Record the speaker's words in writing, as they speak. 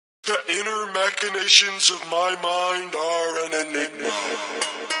The inner machinations of my mind are an enigma.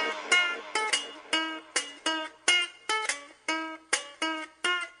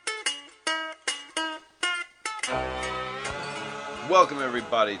 Welcome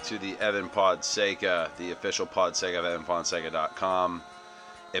everybody to the Evan Podseca, the official Podseca of EvanPodseca.com.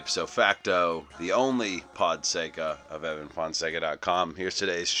 Ipso facto, the only Podseca of EvanPodseca.com. Here's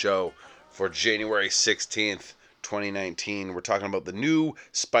today's show for January 16th, 2019. We're talking about the new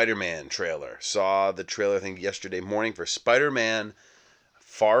Spider-Man trailer. Saw the trailer, I think, yesterday morning for Spider-Man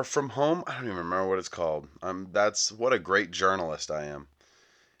Far From Home. I don't even remember what it's called. That's what a great journalist I am.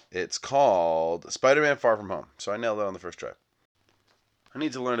 It's called Spider-Man Far From Home. So I nailed it on the first try. I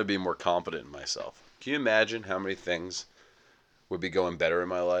need to learn to be more confident in myself. Can you imagine how many things would be going better in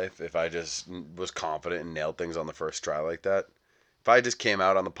my life if I just was confident and nailed things on the first try like that? If I just came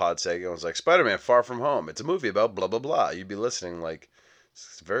out on the Podseca and was like, Spider-Man Far From Home, it's a movie about blah, blah, blah, you'd be listening like,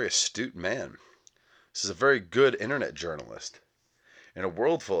 this is a very astute man. This is a very good internet journalist. In a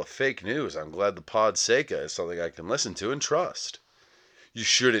world full of fake news, I'm glad the Podseca is something I can listen to and trust. You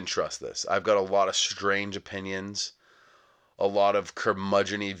shouldn't trust this. I've got a lot of strange opinions, a lot of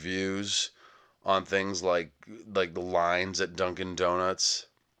curmudgeon-y views on things like the lines at Dunkin' Donuts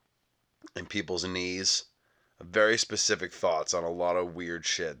and people's knees. Very specific thoughts on a lot of weird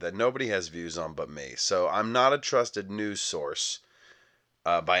shit that nobody has views on but me. So I'm not a trusted news source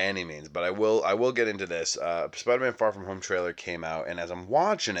by any means, but I will get into this. Spider-Man Far From Home trailer came out, and as I'm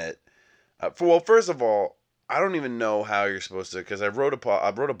watching it, first of all, I don't even know how you're supposed to, because I wrote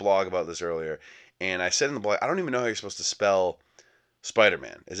a blog about this earlier, and I said in the blog, I don't even know how you're supposed to spell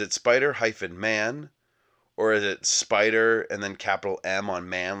Spider-Man. Is it Spider-Man? Or is it Spider and then capital M on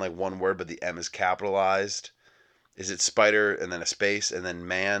man, like one word, but the M is capitalized? Is it Spider and then a space and then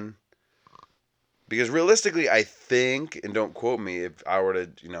man? Because realistically, I think, and don't quote me, if I were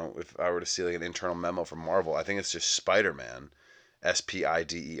to see like an internal memo from Marvel, I think it's just Spider-Man,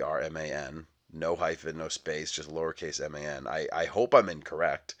 Spiderman, no hyphen, no space, just lowercase man. I hope I'm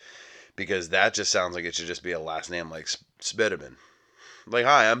incorrect, because that just sounds like it should just be a last name like Spiderman. Like,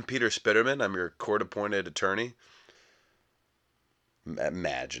 hi, I'm Peter Spiderman. I'm your court-appointed attorney.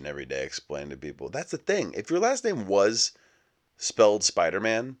 Imagine every day explaining to people. That's the thing. If your last name was spelled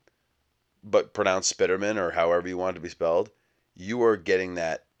Spider-Man, but pronounced Spiderman, or however you want it to be spelled, you are getting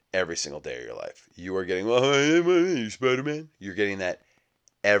that every single day of your life. You are getting, well, hi, my name is Spider-Man. You're getting that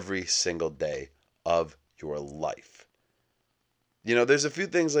every single day of your life. You know, there's a few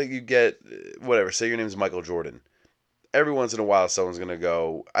things like you get, whatever, say your name is Michael Jordan. Every once in a while, someone's going to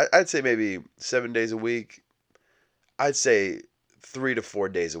go, I'd say maybe 7 days a week. I'd say 3 to 4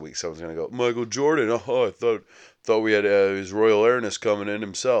 days a week, someone's going to go, Michael Jordan, oh, I thought we had his Royal Airness coming in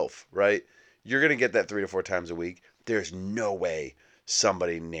himself, right? You're going to get that 3 to 4 times a week. There's no way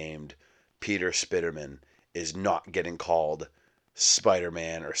somebody named Peter Spiderman is not getting called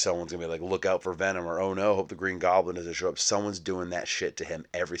Spider-Man, or someone's going to be like, look out for Venom, or oh no, hope the Green Goblin doesn't show up. Someone's doing that shit to him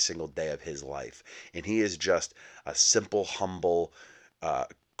every single day of his life. And he is just a simple, humble,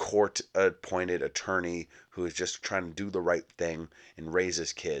 court-appointed attorney who is just trying to do the right thing and raise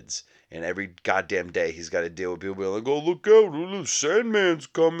his kids. And every goddamn day he's got to deal with people being like, oh, look out, the Sandman's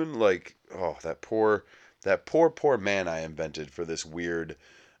coming. Like, oh, that poor man I invented for this weird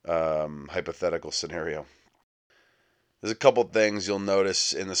hypothetical scenario. There's a couple things you'll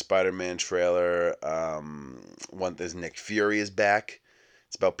notice in the Spider-Man trailer. One is Nick Fury is back.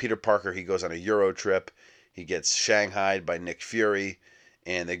 It's about Peter Parker. He goes on a Euro trip. He gets shanghaied by Nick Fury,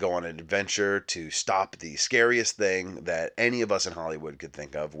 and they go on an adventure to stop the scariest thing that any of us in Hollywood could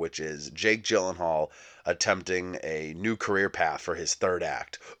think of, which is Jake Gyllenhaal attempting a new career path for his third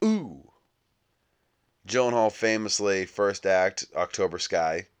act. Ooh! Gyllenhaal famously, first act, October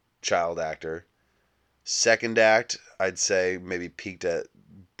Sky, child actor. Second act, I'd say maybe peaked at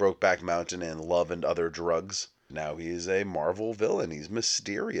Brokeback Mountain and Love and Other Drugs. Now he's a Marvel villain. He's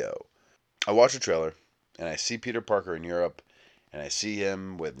Mysterio. I watch the trailer, and I see Peter Parker in Europe, and I see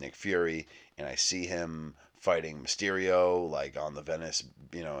him with Nick Fury, and I see him fighting Mysterio, like on the Venice,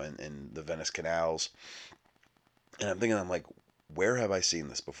 in the Venice canals. And I'm like, where have I seen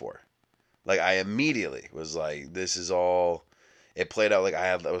this before? Like, I immediately was like, this is all... It played out like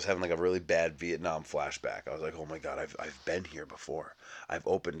I was having like a really bad Vietnam flashback. I was like, oh my God, I've been here before. I've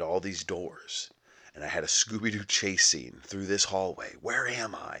opened all these doors, and I had a Scooby-Doo chase scene through this hallway. Where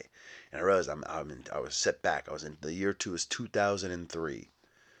am I? And I realized I was set back. I was in the year 2003,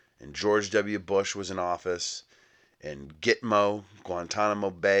 and George W. Bush was in office, and Gitmo, Guantanamo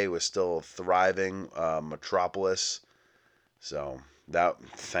Bay, was still a thriving metropolis. So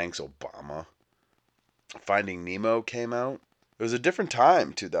thanks Obama. Finding Nemo came out. It was a different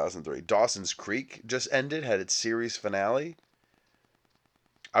time, 2003. Dawson's Creek just ended, had its series finale.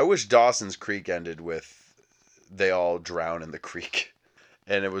 I wish Dawson's Creek ended with they all drown in the creek.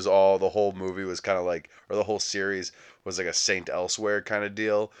 And it was all, the whole movie was kind of like, or the whole series was like a Saint Elsewhere kind of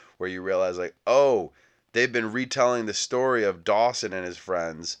deal, where you realize like, oh, they've been retelling the story of Dawson and his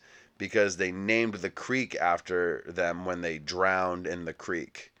friends because they named the creek after them when they drowned in the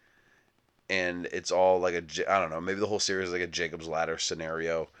creek. And it's all like I don't know, maybe the whole series is like a Jacob's Ladder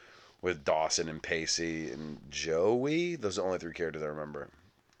scenario with Dawson and Pacey and Joey. Those are the only three characters I remember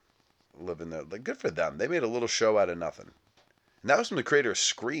living there. Like, good for them. They made a little show out of nothing. And that was from the creator of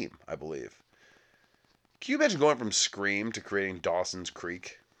Scream, I believe. Can you imagine going from Scream to creating Dawson's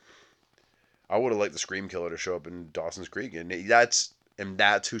Creek? I would have liked the Scream killer to show up in Dawson's Creek, and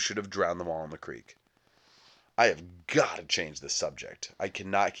that's who should have drowned them all in the creek. I have got to change the subject. I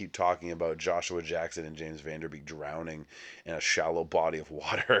cannot keep talking about Joshua Jackson and James Vanderbeek drowning in a shallow body of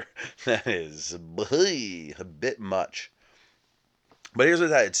water. That is a bit much. But here's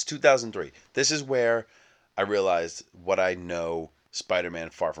what it's 2003. This is where I realized what I know Spider-Man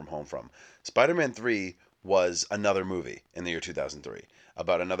Far From Home from. Spider-Man 3 was another movie in the year 2003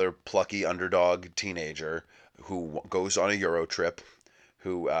 about another plucky underdog teenager who goes on a Euro trip,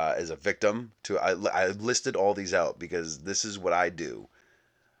 who is a victim to. I listed all these out because this is what I do.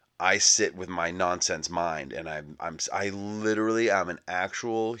 I sit with my nonsense mind, and I literally am an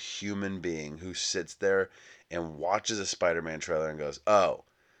actual human being who sits there and watches a Spider-Man trailer and goes, "Oh,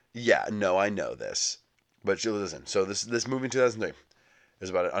 yeah, no, I know this." But listen, so this movie in 2003 is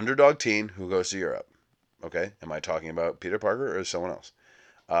about an underdog teen who goes to Europe. Okay, am I talking about Peter Parker or someone else?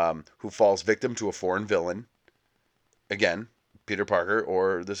 Who falls victim to a foreign villain. Again, Peter Parker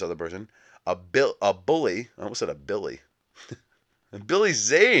or this other person. A bully. I almost said a Billy. Billy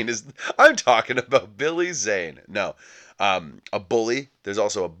Zane is. I'm talking about Billy Zane. No, a bully. There's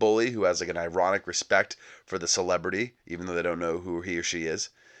also a bully who has like an ironic respect for the celebrity, even though they don't know who he or she is.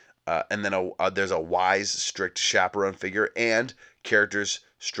 And then there's a wise, strict chaperone figure, and characters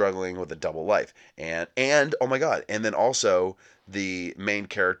struggling with a double life. And oh my god! And then also the main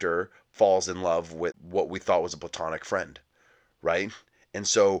character falls in love with what we thought was a platonic friend, right? And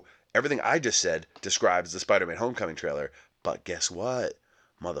so everything I just said describes the Spider-Man Homecoming trailer. But guess what,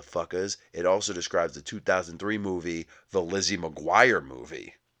 motherfuckers? It also describes the 2003 movie, the Lizzie McGuire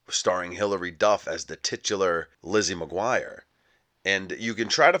movie, starring Hilary Duff as the titular Lizzie McGuire. And you can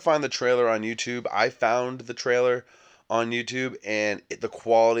try to find the trailer on YouTube. I found the trailer on YouTube, and the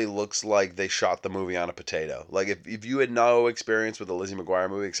quality looks like they shot the movie on a potato. Like, if you had no experience with the Lizzie McGuire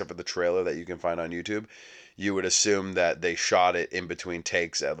movie, except for the trailer that you can find on YouTube, you would assume that they shot it in between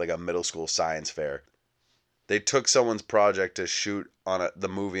takes at, like, a middle school science fair. They took someone's project to shoot on the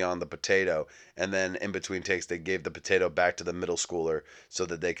movie on the potato, and then in between takes, they gave the potato back to the middle schooler so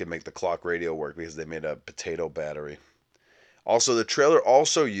that they could make the clock radio work because they made a potato battery. Also, the trailer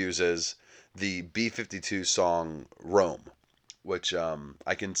also uses the B-52 song Rome, which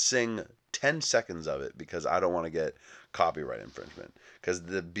I can sing 10 seconds of it because I don't want to get copyright infringement. Because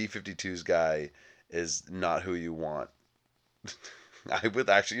the B-52's guy is not who you want. I would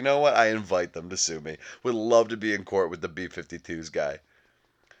actually, you know what? I invite them to sue me. Would love to be in court with the B-52's guy.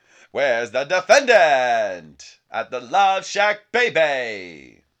 Where's the defendant? At the Love Shack,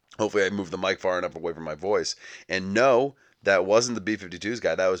 baby! Hopefully I moved the mic far enough away from my voice. And no, that wasn't the B-52's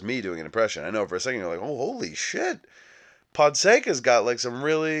guy. That was me doing an impression. I know for a second you're like, oh, holy shit. Podseca's got like some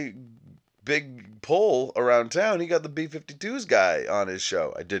really big pull around town. He got the B-52's guy on his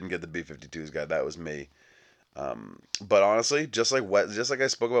show. I didn't get the B-52's guy. That was me. But honestly, just like I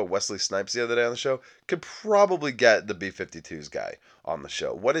spoke about Wesley Snipes the other day on the show, could probably get the B-52's guy on the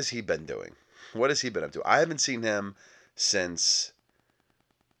show. What has he been doing? What has he been up to? I haven't seen him since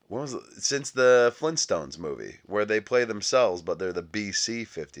since the Flintstones movie, where they play themselves, but they're the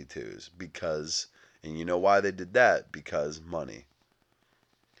BC-52s because, and you know why they did that? Because money.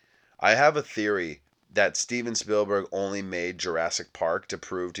 I have a theory that Steven Spielberg only made Jurassic Park to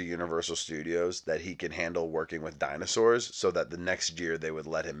prove to Universal Studios that he can handle working with dinosaurs so that the next year they would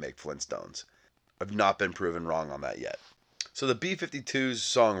let him make Flintstones. I've not been proven wrong on that yet. So the B-52's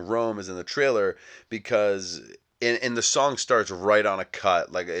song Rome is in the trailer because and the song starts right on a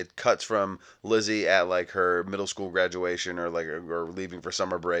cut. Like, it cuts from Lizzie at like her middle school graduation or leaving for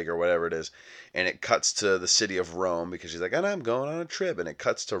summer break or whatever it is, and it cuts to the city of Rome because she's like, and I'm going on a trip, and it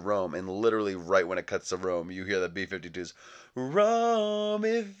cuts to Rome, and literally right when it cuts to Rome, you hear the B-52's Rome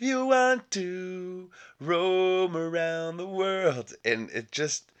if you want to roam around the world, and it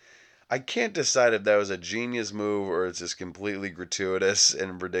just, I can't decide if that was a genius move or it's just completely gratuitous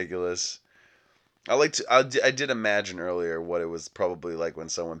and ridiculous. I did imagine earlier what it was probably like when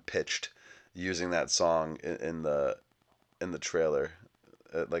someone pitched using that song in the trailer,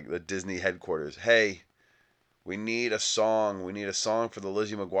 at like the Disney headquarters. Hey, we need a song. We need a song for the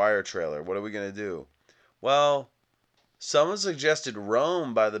Lizzie McGuire trailer. What are we gonna do? Well, someone suggested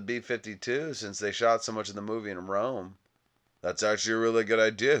Rome by the B-52 since they shot so much of the movie in Rome. That's actually a really good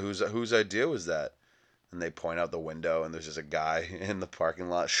idea. Whose idea was that? And they point out the window, and there's just a guy in the parking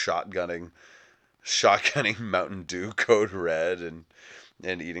lot shotgunning Mountain Dew Code Red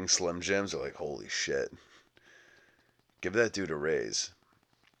and eating Slim Jims. They're like, holy shit. Give that dude a raise.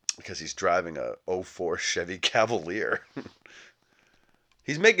 Because he's driving a '04 Chevy Cavalier.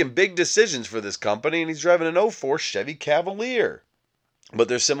 He's making big decisions for this company, and he's driving an '04 Chevy Cavalier. But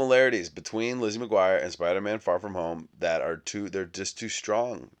there's similarities between Lizzie McGuire and Spider-Man Far From Home that they're just too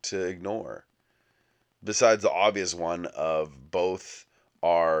strong to ignore. Besides the obvious one of both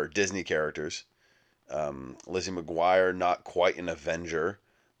are Disney characters. Lizzie McGuire, not quite an Avenger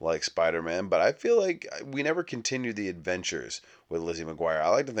like Spider-Man, but I feel like we never continued the adventures with Lizzie McGuire. I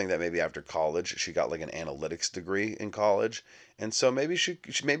like to think that maybe after college she got like an analytics degree in college, and so maybe she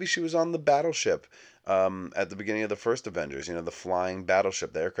was on the battleship at the beginning of the first Avengers. You know, the flying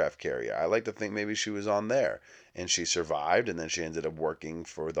battleship, the aircraft carrier. I like to think maybe she was on there, and she survived, and then she ended up working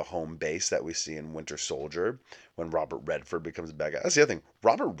for the home base that we see in Winter Soldier when Robert Redford becomes a bad guy. That's the other thing.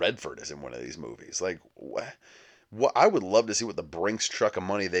 Robert Redford is in one of these movies. Like, what? I would love to see what the Brinks truck of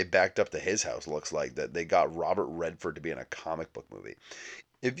money they backed up to his house looks like, that they got Robert Redford to be in a comic book movie.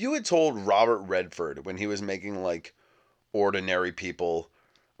 If you had told Robert Redford when he was making like Ordinary People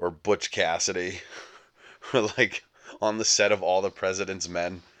or Butch Cassidy or like on the set of All the President's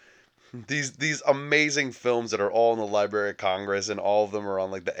Men, these amazing films that are all in the Library of Congress and all of them are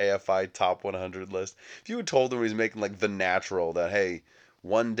on like the AFI Top 100 list. If you had told him he was making like The Natural, that hey,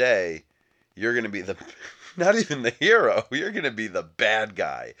 one day you're going to be the not even the hero, you're going to be the bad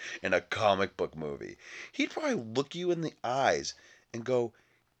guy in a comic book movie, he'd probably look you in the eyes and go,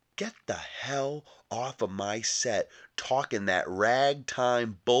 get the hell off of my set talking that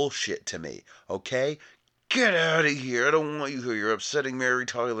ragtime bullshit to me, okay? Get out of here. I don't want you here. You're upsetting Mary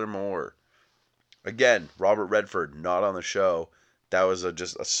Tyler Moore. Again, Robert Redford, not on the show. That was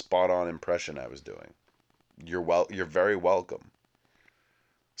just a spot-on impression I was doing. You're very welcome.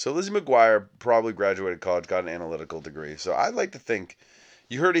 So Lizzie McGuire probably graduated college, got an analytical degree. So I'd like to think,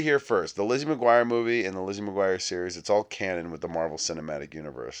 you heard it here first. The Lizzie McGuire movie and the Lizzie McGuire series, it's all canon with the Marvel Cinematic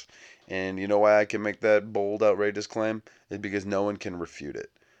Universe. And you know why I can make that bold, outrageous claim? Is because no one can refute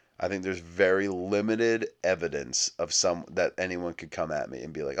it. I think there's very limited evidence of that anyone could come at me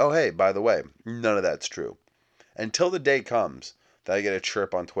and be like, oh, hey, by the way, none of that's true. Until the day comes that I get a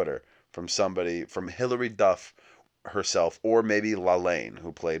chirp on Twitter from somebody, from Hilary Duff herself, or maybe Lalaine,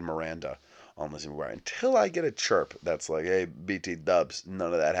 who played Miranda on Lizzie McGuire. Until I get a chirp that's like, hey, BT Dubs,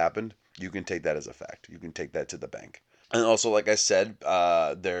 none of that happened, you can take that as a fact. You can take that to the bank. And also, like I said,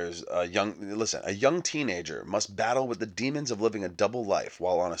 there's a young teenager must battle with the demons of living a double life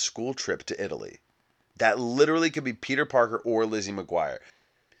while on a school trip to Italy. That literally could be Peter Parker or Lizzie McGuire.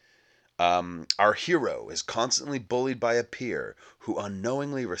 Our hero is constantly bullied by a peer who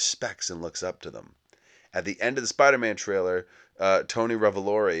unknowingly respects and looks up to them. At the end of the Spider-Man trailer, Tony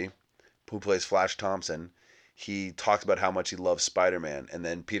Revolori, who plays Flash Thompson, he talks about how much he loves Spider-Man, and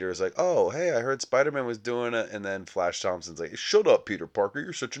then Peter is like, oh, hey, I heard Spider-Man was doing it, and then Flash Thompson's like, shut up, Peter Parker,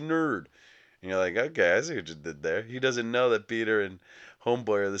 you're such a nerd. And you're like, okay, I see what you did there. He doesn't know that Peter and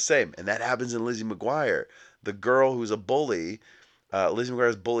Homeboy are the same, and that happens in Lizzie McGuire. The girl who's a bully, Lizzie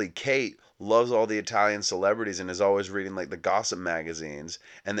McGuire's bully, Kate, loves all the Italian celebrities and is always reading like the gossip magazines,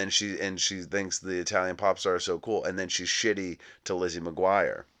 and then she thinks the Italian pop star is so cool, and then she's shitty to Lizzie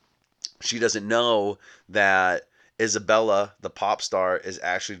McGuire. She doesn't know that Isabella, the pop star, is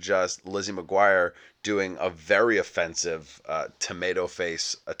actually just Lizzie McGuire doing a very offensive tomato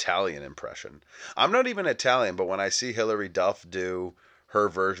face Italian impression. I'm not even Italian, but when I see Hilary Duff do her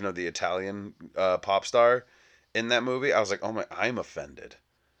version of the Italian pop star in that movie, I was like, oh my, I'm offended.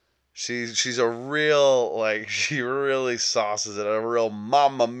 She's a real, like, she really sauces it, a real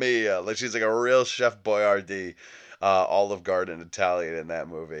mamma mia. Like, she's like a real Chef Boyardee, Olive Garden Italian in that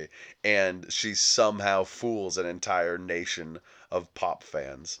movie. And she somehow fools an entire nation of pop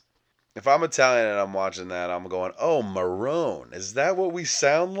fans. If I'm Italian and I'm watching that, I'm going, oh, Marone, is that what we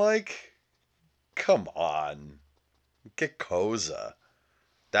sound like? Come on. Che cosa?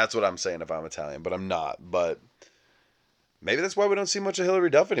 That's what I'm saying if I'm Italian, but I'm not. But Maybe that's why we don't see much of Hilary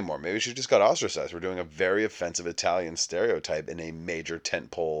Duff anymore. Maybe she just got ostracized. We're doing a very offensive Italian stereotype in a major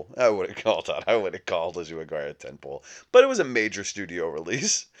tentpole. I wouldn't call Lizzie McGuire a tentpole, but it was a major studio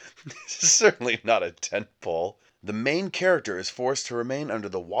release. Certainly not a tentpole. The main character is forced to remain under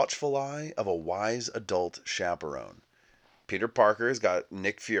the watchful eye of a wise adult chaperone. Peter Parker's got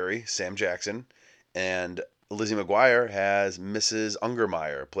Nick Fury, Sam Jackson, and Lizzie McGuire has Mrs.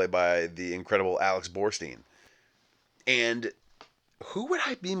 Ungermeyer, played by the incredible Alex Borstein. And who would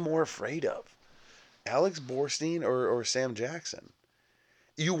I be more afraid of? Alex Borstein or Sam Jackson?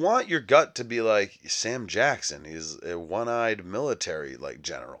 You want your gut to be like, Sam Jackson. He's a one-eyed military like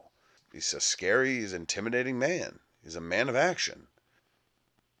general. He's a scary, he's an intimidating man. He's a man of action.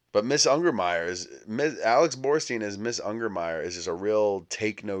 But Alex Borstein as Miss Ungermeyer is just a real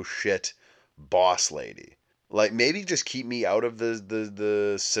take no shit boss lady. Like, maybe just keep me out of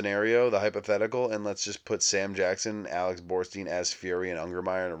the scenario, the hypothetical, and let's just put Sam Jackson, Alex Borstein as Fury and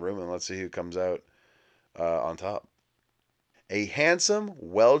Ungermeyer in a room, and let's see who comes out on top. A handsome,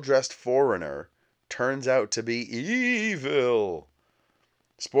 well-dressed foreigner turns out to be evil.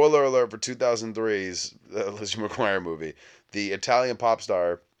 Spoiler alert for 2003's Lizzie McGuire movie. The Italian pop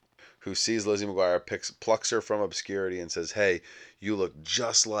star who sees Lizzie McGuire plucks her from obscurity and says, "Hey, you look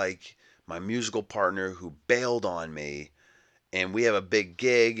just like my musical partner who bailed on me, and we have a big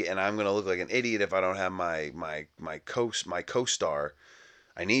gig, and I'm gonna look like an idiot if I don't have my co-star.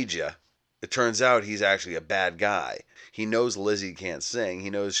 I need you." It turns out he's actually a bad guy. He knows Lizzie can't sing.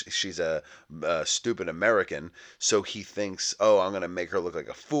 He knows she's a stupid American. So he thinks, oh, I'm going to make her look like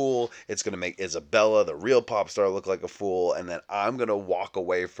a fool. It's going to make Isabella, the real pop star, look like a fool. And then I'm going to walk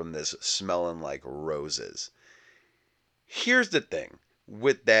away from this smelling like roses. Here's the thing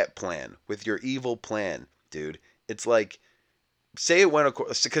with that plan, with your evil plan, dude. It's like, say it went,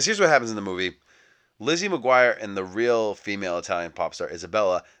 because here's what happens in the movie. Lizzie McGuire and the real female Italian pop star,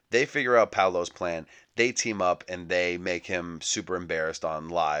 Isabella, they figure out Paolo's plan. They team up and they make him super embarrassed on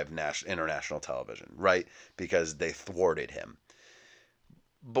live international television, right? Because they thwarted him.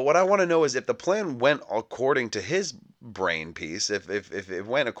 But what I want to know is if the plan went according to his brain piece, if it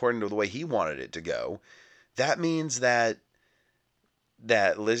went according to the way he wanted it to go, that means that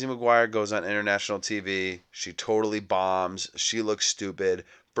Lizzie McGuire goes on international TV. She totally bombs. She looks stupid.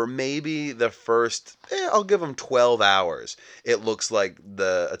 For maybe the first, I'll give them 12 hours. It looks like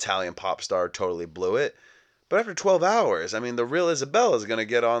the Italian pop star totally blew it. But after 12 hours, I mean, the real Isabella is going to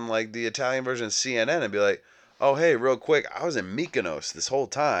get on like the Italian version of CNN and be like, oh, hey, real quick, I was in Mykonos this whole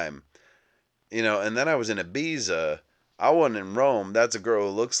time. And then I was in Ibiza. I wasn't in Rome. That's a girl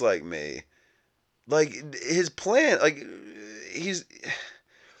who looks like me. Like, his plan, like,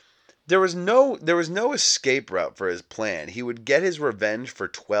 there was no escape route for his plan. He would get his revenge for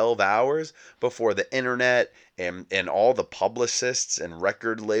 12 hours before the internet and all the publicists and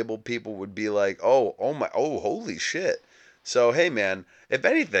record label people would be like, oh holy shit. So hey man, if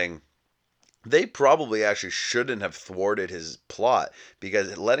anything, they probably actually shouldn't have thwarted his plot,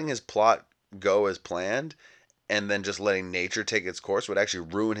 because letting his plot go as planned and then just letting nature take its course would actually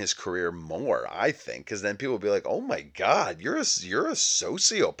ruin his career more, I think, because then people would be like, "Oh my God, you're a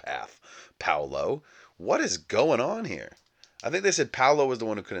sociopath, Paolo. What is going on here?" I think they said Paolo was the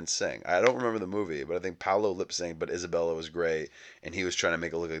one who couldn't sing. I don't remember the movie, but I think Paolo lip synced, but Isabella was great, and he was trying to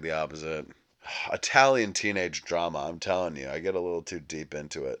make it look like the opposite. Italian teenage drama. I'm telling you, I get a little too deep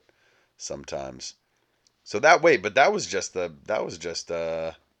into it sometimes. So that was just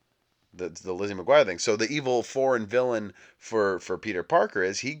the Lizzie McGuire thing. So the evil foreign villain for Peter Parker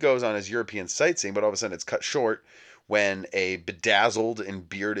is he goes on his European sightseeing, but all of a sudden it's cut short when a bedazzled and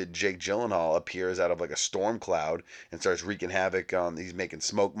bearded Jake Gyllenhaal appears out of like a storm cloud and starts wreaking havoc on. He's making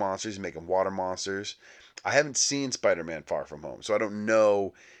smoke monsters, he's making water monsters. I haven't seen Spider-Man Far From Home, so I don't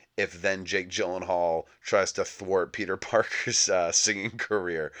know if then Jake Gyllenhaal tries to thwart Peter Parker's singing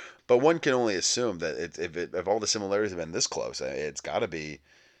career. But one can only assume that if all the similarities have been this close, it's got to be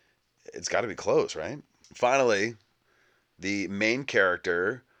close, right? Finally, the main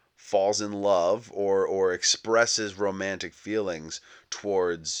character falls in love or expresses romantic feelings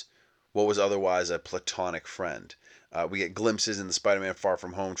towards what was otherwise a platonic friend. We get glimpses in the Spider-Man Far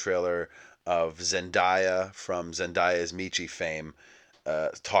From Home trailer of Zendaya from Zendaya's Michi fame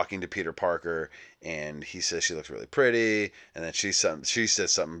talking to Peter Parker, and he says she looks really pretty, and then she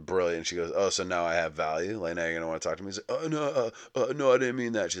says something brilliant. She goes, "Oh, so now I have value? Like now you're gonna want to talk to me?" He's like, "Oh no, I didn't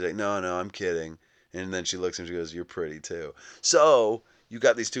mean that." She's like, "No, I'm kidding." And then she looks and she goes, "You're pretty too." So you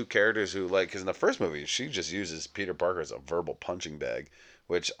got these two characters who like, because in the first movie she just uses Peter Parker as a verbal punching bag,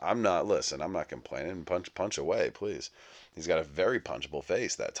 which I'm not complaining. Punch away, please. He's got a very punchable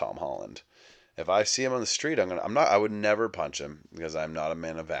face, that Tom Holland. If I see him on the street, I would never punch him because I'm not a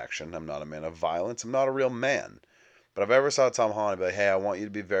man of action. I'm not a man of violence. I'm not a real man. But if I ever saw Tom Holland, I'd be like, hey, I want you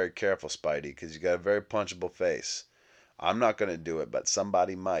to be very careful, Spidey, because you got a very punchable face. I'm not going to do it, but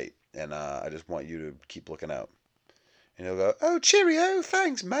somebody might. And I just want you to keep looking out. And he'll go, oh, cheerio,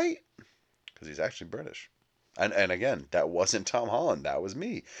 thanks, mate. Because he's actually British. And again, that wasn't Tom Holland. That was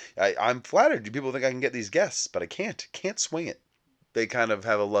me. I'm flattered. People think I can get these guests, but I can't. Can't swing it. They kind of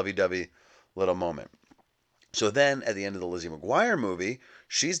have a lovey-dovey little moment. So then, at the end of the Lizzie McGuire movie,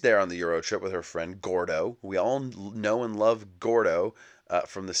 she's there on the Euro trip with her friend Gordo. We all know and love Gordo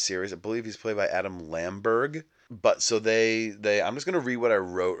from the series. I believe he's played by Adam Lamberg. But so I'm just going to read what I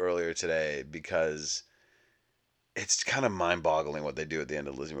wrote earlier today because it's kind of mind-boggling what they do at the end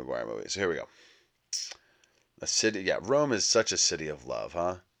of the Lizzie McGuire movie. So here we go. Rome is such a city of love,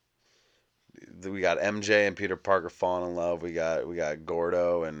 huh? We got MJ and Peter Parker falling in love. We got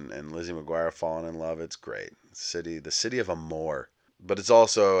Gordo and Lizzie McGuire falling in love. It's great. The city of Amor. But it's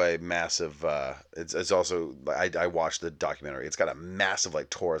also a massive. It's also I watched the documentary. It's got a massive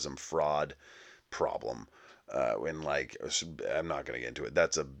tourism fraud problem. I'm not gonna get into it.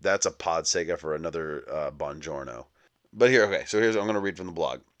 That's a Podseca for another Buongiorno. But here's I'm gonna read from the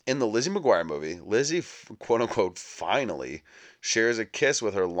blog. In the Lizzie McGuire movie, Lizzie, quote unquote, finally shares a kiss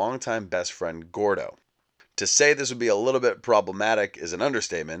with her longtime best friend Gordo. To say this would be a little bit problematic is an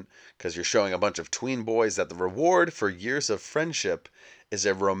understatement, because you're showing a bunch of tween boys that the reward for years of friendship is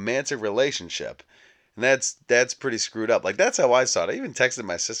a romantic relationship. And that's pretty screwed up. That's how I saw it. I even texted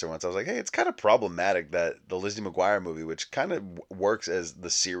my sister once. I was like, hey, it's kind of problematic that the Lizzie McGuire movie, which kind of works as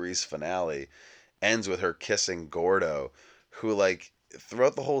the series finale, ends with her kissing Gordo, who,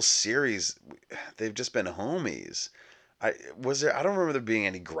 throughout the whole series, they've just been homies. I don't remember there being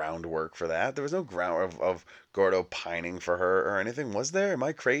any groundwork for that. There was no ground of Gordo pining for her or anything, was there? Am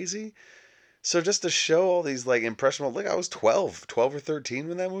I crazy? So just to show all these impressionable, I was 12 or 13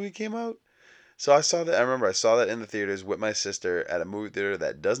 when that movie came out. So I remember I saw that in the theaters with my sister at a movie theater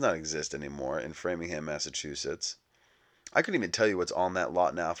that does not exist anymore in Framingham, Massachusetts. I couldn't even tell you what's on that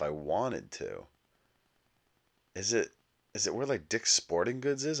lot now if I wanted to. Is it where Dick's Sporting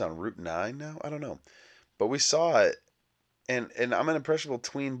Goods is on Route 9 now? I don't know. But we saw it. And I'm an impressionable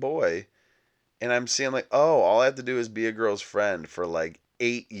tween boy, and I'm seeing all I have to do is be a girl's friend for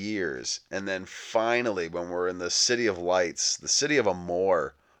 8 years, and then finally, when we're in the city of lights, the city of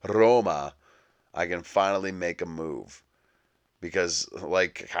Amor, Roma, I can finally make a move, because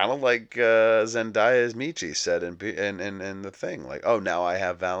kind of like Zendaya's Michi said in the thing, oh, now I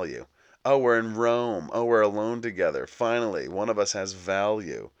have value. Oh, we're in Rome. Oh, we're alone together. Finally, one of us has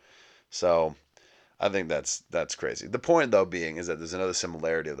value. So I think that's crazy. The point, though, being is that there's another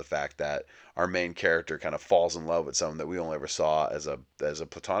similarity of the fact that our main character kind of falls in love with someone that we only ever saw as a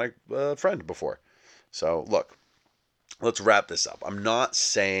platonic friend before. So, look, let's wrap this up. I'm not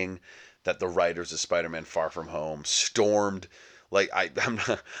saying that the writers of Spider-Man Far From Home stormed, I'm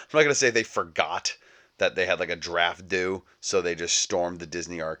not going to say they forgot that they had a draft due, so they just stormed the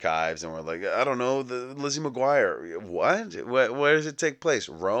Disney archives and were I don't know, the Lizzie McGuire. What? Where does it take place?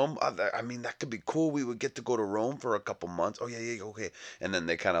 Rome? I mean, that could be cool. We would get to go to Rome for a couple months. Oh, yeah, okay. And then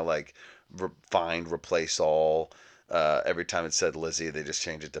they kind of replace all. Every time it said Lizzie, they just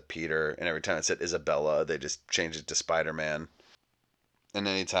changed it to Peter. And every time it said Isabella, they just changed it to Spider-Man. And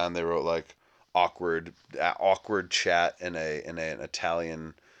anytime they wrote awkward chat in an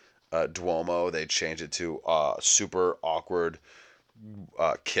Italian Duomo, they changed it to super awkward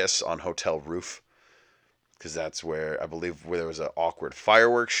kiss on hotel roof, because that's where I believe there was an awkward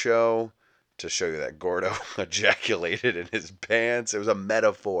fireworks show to show you that Gordo ejaculated in his pants. It was a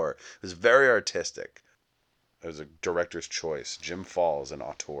metaphor. It was very artistic. It was a director's choice. Jim Falls, an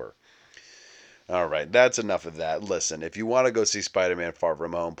auteur. All right, that's enough of that. Listen, if you want to go see Spider-Man Far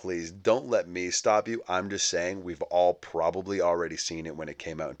From Home, please don't let me stop you. I'm just saying we've all probably already seen it when it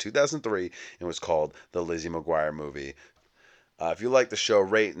came out in 2003 and was called the Lizzie McGuire movie. If you like the show,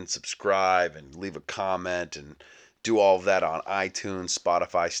 rate and subscribe and leave a comment and do all of that on iTunes,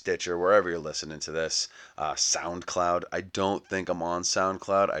 Spotify, Stitcher, wherever you're listening to this. SoundCloud. I don't think I'm on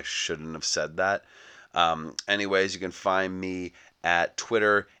SoundCloud. I shouldn't have said that. Anyways, you can find me at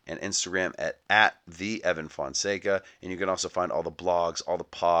Twitter and Instagram at the Evan Fonseca, and you can also find all the blogs, all the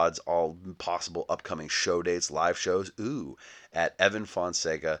pods, all possible upcoming show dates, live shows, at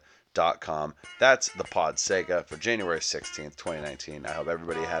evanfonseca.com. That's the Podseca for January 16th, 2019. I hope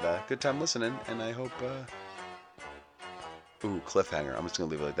everybody had a good time listening, and I hope cliffhanger. I'm just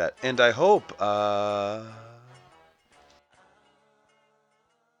gonna leave it like that. And I hope